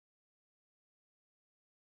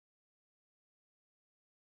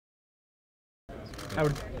How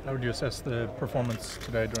would you assess the performance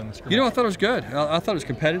today during the scrimmage? You know, I thought it was good. I thought it was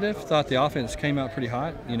competitive. Thought the offense came out pretty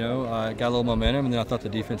hot. You know, got a little momentum, and then I thought the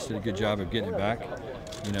defense did a good job of getting it back.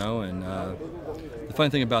 You know, and the funny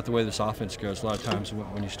thing about the way this offense goes, a lot of times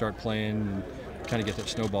when you start playing and kind of get that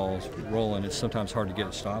snowball rolling, it's sometimes hard to get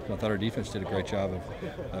it stopped. And I thought our defense did a great job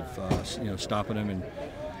of you know, stopping them and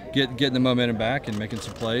getting the momentum back and making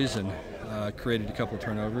some plays, and created a couple of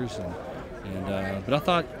turnovers. But I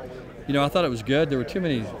thought, you know, I thought it was good. There were too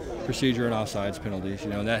many procedure and offsides penalties, you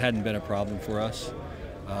know, and that hadn't been a problem for us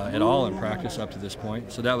at all in practice up to this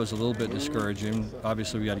point. So that was a little bit discouraging.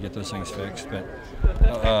 Obviously, we got to get those things fixed. But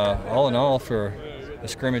all in all, for a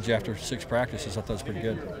scrimmage after 6 practices, I thought it was pretty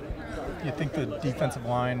good. Do you think the defensive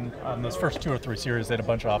line on those first 2 or 3 series they had a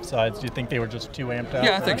bunch of offsides? Do you think they were just too amped up?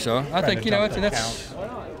 Yeah, I think so. I think, you know, I think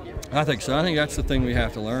so. I think that's the thing we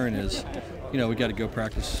have to learn is, you know, we got to go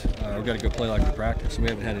practice. We got to go play like we practice. We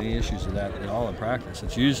haven't had any issues with that at all in practice.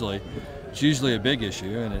 It's usually a big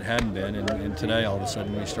issue, and it hadn't been. And today, all of a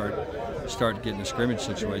sudden, we start getting a scrimmage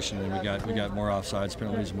situation, and we got more offsides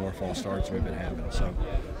penalties and more false starts than we've been having. So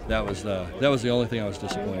that was the only thing I was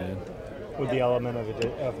disappointed in. Would the element of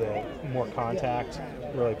the more contact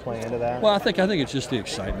really play into that? Well, I think it's just the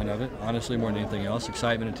excitement of it, honestly, more than anything else.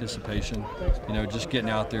 Excitement, anticipation, you know, just getting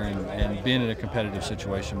out there and being in a competitive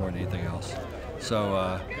situation more than anything else.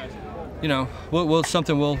 So, you know,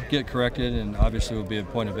 something will get corrected, and obviously will be a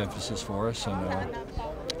point of emphasis for us. And,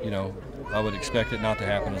 you know, I would expect it not to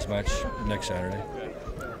happen as much next Saturday.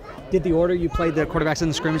 Did the order you played the quarterbacks in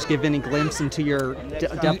the scrimmage give any glimpse into your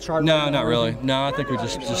depth chart? No, not really. No, I think we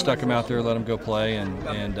just stuck them out there, let them go play, and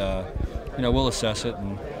you know, we'll assess it.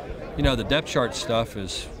 And you know, the depth chart stuff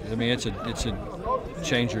is, I mean, it's a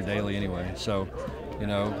changer daily anyway. So, you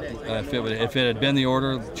know, if it had been the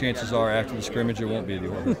order, chances are after the scrimmage it won't be the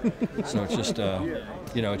order. So it's just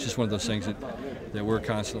you know, it's just one of those things that we're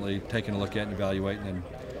constantly taking a look at and evaluating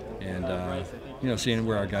and you know, seeing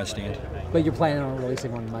where our guys stand. But you're planning on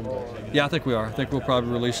releasing on Monday? Yeah, I think we are. I think we'll probably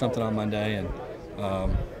release something on Monday, and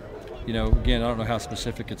you know, again, I don't know how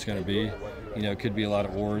specific it's going to be. You know, it could be a lot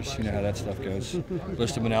of ors. You know how that stuff goes.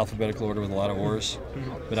 List them in alphabetical order with a lot of ors.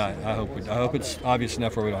 But I hope it's obvious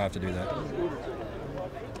enough where we don't have to do that.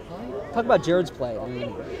 Talk about Jared's play. I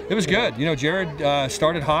mean, it was good. You know, Jared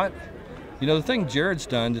started hot. You know, the thing Jared's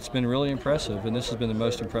done that's been really impressive, and this has been the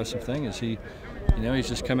most impressive thing, is he. You know, he's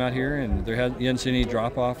just come out here, and he hasn't seen any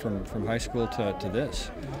drop-off from high school to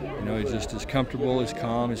this. You know, he's just as comfortable, he's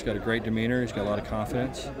calm, he's got a great demeanor, he's got a lot of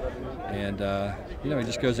confidence. And, you know, he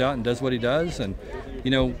just goes out and does what he does. And,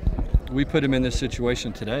 you know, we put him in this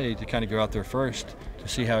situation today to kind of go out there first to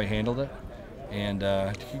see how he handled it and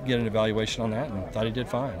to get an evaluation on that, and thought he did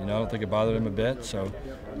fine. You know, I don't think it bothered him a bit. So,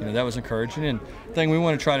 you know, that was encouraging. And the thing we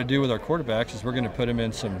want to try to do with our quarterbacks is we're going to put him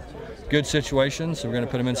in some good situations, we're going to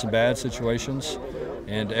put them in some bad situations,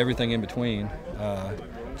 and everything in between,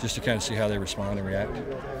 just to kind of see how they respond and react.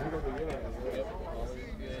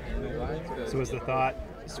 So was the thought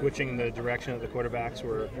switching the direction of the quarterbacks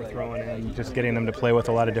we're throwing in, just getting them to play with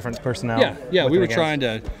a lot of different personnel? Yeah, we were trying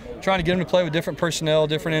to get them to play with different personnel,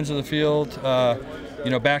 different ends of the field, you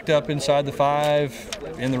know, backed up inside the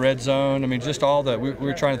 5, in the red zone. I mean, just all that. We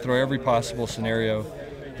were trying to throw every possible scenario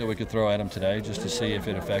that we could throw at them today, just to see if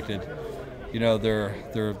it affected, you know, their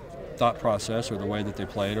thought process or the way that they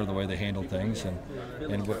played or the way they handled things. And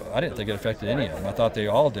I didn't think it affected any of them. I thought they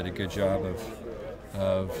all did a good job of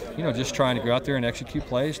you know, just trying to go out there and execute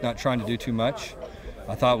plays, not trying to do too much.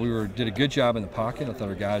 I thought we did a good job in the pocket. I thought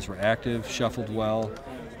our guys were active, shuffled well,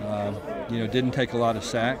 you know, didn't take a lot of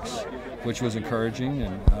sacks, which was encouraging.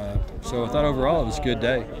 And so I thought overall it was a good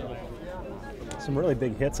day. Some really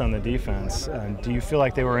big hits on the defense. Do you feel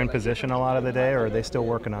like they were in position a lot of the day, or are they still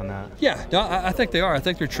working on that? Yeah, no, I think they are. I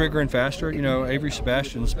think they're triggering faster. You know, Avery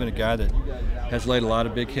Sebastian's been a guy that has laid a lot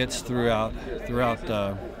of big hits throughout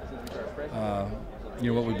you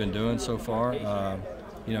know, what we've been doing so far.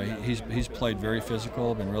 You know, he's played very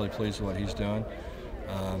physical. Been really pleased with what he's doing.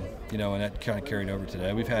 You know, and that kind of carried over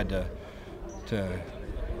today. We've had to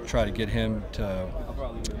try to get him to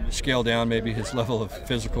scale down maybe his level of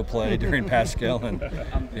physical play during Pascal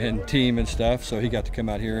and team and stuff. So he got to come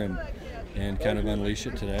out here and kind of unleash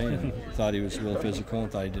it today, and thought he was real physical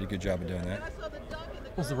and thought he did a good job of doing that.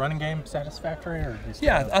 Was the running game satisfactory? Or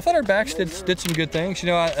yeah, I thought our backs did some good things. You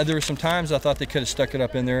know, there were some times I thought they could have stuck it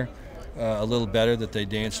up in there a little better, that they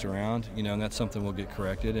danced around, you know, and that's something we'll get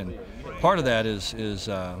corrected. And part of that is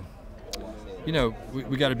you know,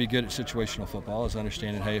 we got to be good at situational football, is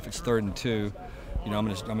understanding, hey, if it's 3rd and 2, you know, I'm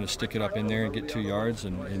gonna stick it up in there and get 2 yards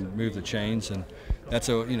and move the chains, and that's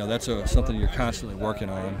something you're constantly working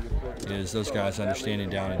on, is those guys understanding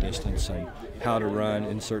down and distance and how to run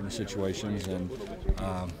in certain situations. And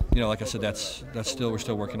like I said, we're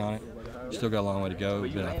still working on it. Still got a long way to go,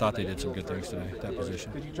 but I thought they did some good things today at that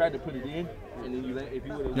position. Because you tried to put it in, and then if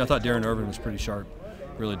you would have. I thought Darren Irvin was pretty sharp,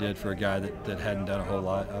 really did, for a guy that hadn't done a whole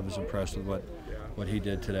lot. I was impressed with what he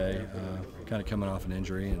did today, kind of coming off an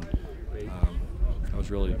injury, and I was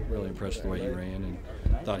really impressed with the way he ran, and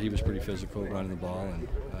thought he was pretty physical running the ball, and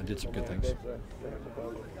did some good things.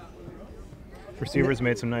 Receivers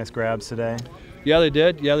made some nice grabs today. Yeah, they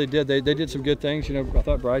did. They did some good things. I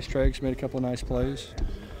thought Bryce Treggs made a couple of nice plays.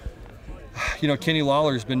 Kenny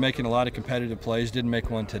Lawler's been making a lot of competitive plays. Didn't make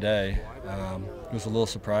one today. Was a little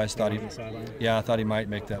surprised. I thought he might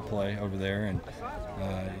make that play over there, and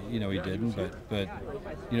he didn't. But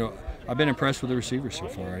I've been impressed with the receivers so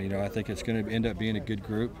far. I think it's going to end up being a good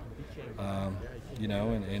group.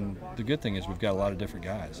 And the good thing is we've got a lot of different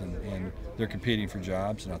guys, and they're competing for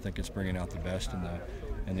jobs, and I think it's bringing out the best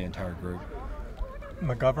in the entire group.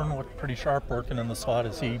 McGovern looked pretty sharp working in the slot.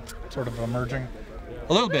 Is he sort of emerging?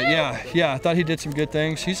 A little bit, yeah. I thought he did some good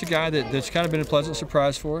things. He's a guy that's kind of been a pleasant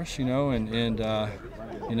surprise for us, and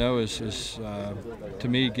is to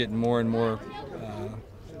me getting more and more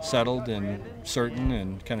settled and certain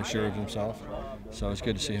and kind of sure of himself. So it's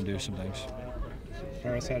good to see him do some things.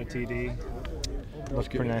 Harris had a TD. Looked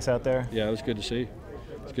pretty nice out there. Yeah, it was good to see.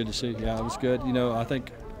 Yeah, it was good. I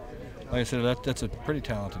think, like I said, that's a pretty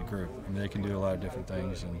talented group. I mean, they can do a lot of different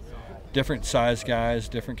things, and different size guys,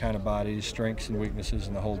 different kind of bodies, strengths and weaknesses,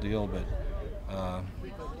 and the whole deal.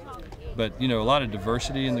 But a lot of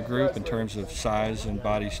diversity in the group in terms of size and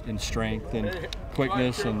body and strength and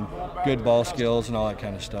quickness and good ball skills and all that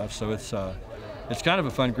kind of stuff. So it's kind of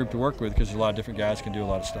a fun group to work with because a lot of different guys can do a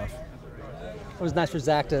lot of stuff. It was nice for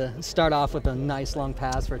Zach to start off with a nice long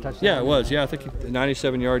pass for a touchdown. Yeah, it was. Yeah, I think the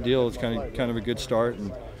 97-yard deal was kind of a good start,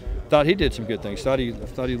 and thought he did some good things. Thought he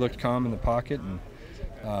looked calm in the pocket, and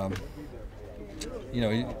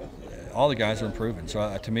all the guys are improving.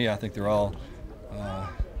 So to me, I think they're all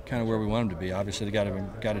kind of where we want them to be. Obviously, they got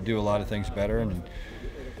to do a lot of things better, and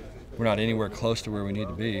we're not anywhere close to where we need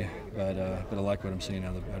to be. But I like what I'm seeing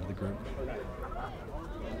out of the group.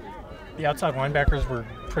 The outside linebackers were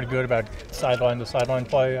pretty good about sideline to sideline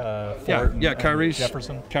play. Kyrie's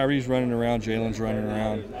Jefferson. Kyrie's running around. Jalen's running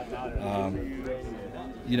around.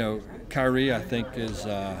 Kyrie, I think, is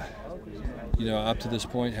up to this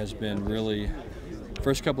point has been really.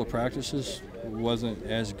 First couple of practices wasn't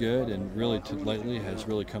as good, and really lately has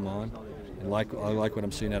really come on. And I like what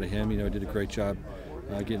I'm seeing out of him. He did a great job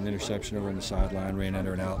getting an interception over on the sideline, ran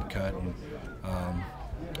under an out and cut, and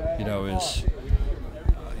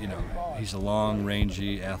he's a long,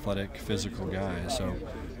 rangy, athletic, physical guy. So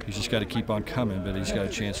he's just got to keep on coming, but he's got a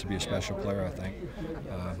chance to be a special player, I think.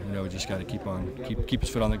 We just got to keep his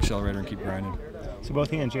foot on the accelerator and keep grinding. So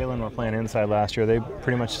both he and Jalen were playing inside last year. Are they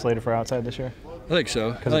pretty much slated for outside this year? I think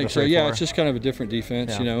so. Yeah, it's just kind of a different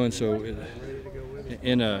defense, and so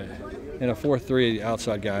in a 4-3, the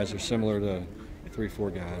outside guys are similar to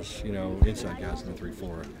 3-4 guys, inside guys in the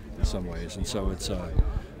 3-4 in some ways, and so it's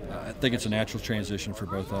I think it's a natural transition for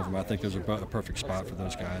both of them. I think there's a perfect spot for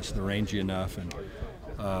those guys. They're rangy enough and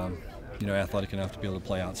athletic enough to be able to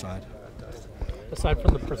play outside. Aside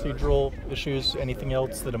from the procedural issues, anything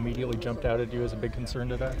else that immediately jumped out at you as a big concern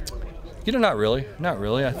today? Not really.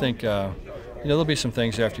 I think there'll be some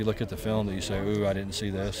things after you look at the film that you say, "Ooh, I didn't see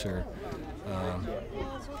this," or.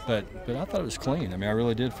 But I thought it was clean. I mean, I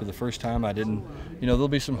really did. For the first time, I didn't. There'll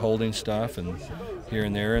be some holding stuff and here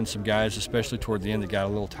and there, and some guys, especially toward the end, that got a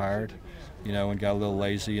little tired, and got a little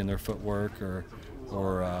lazy in their footwork or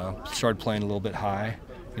started playing a little bit high.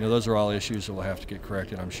 Those are all issues that will have to get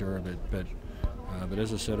corrected, I'm sure. But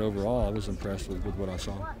as I said, overall, I was impressed with what I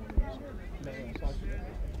saw.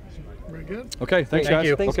 Very good. Okay, thanks, guys.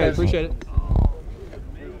 Thanks, okay, guys. appreciate it.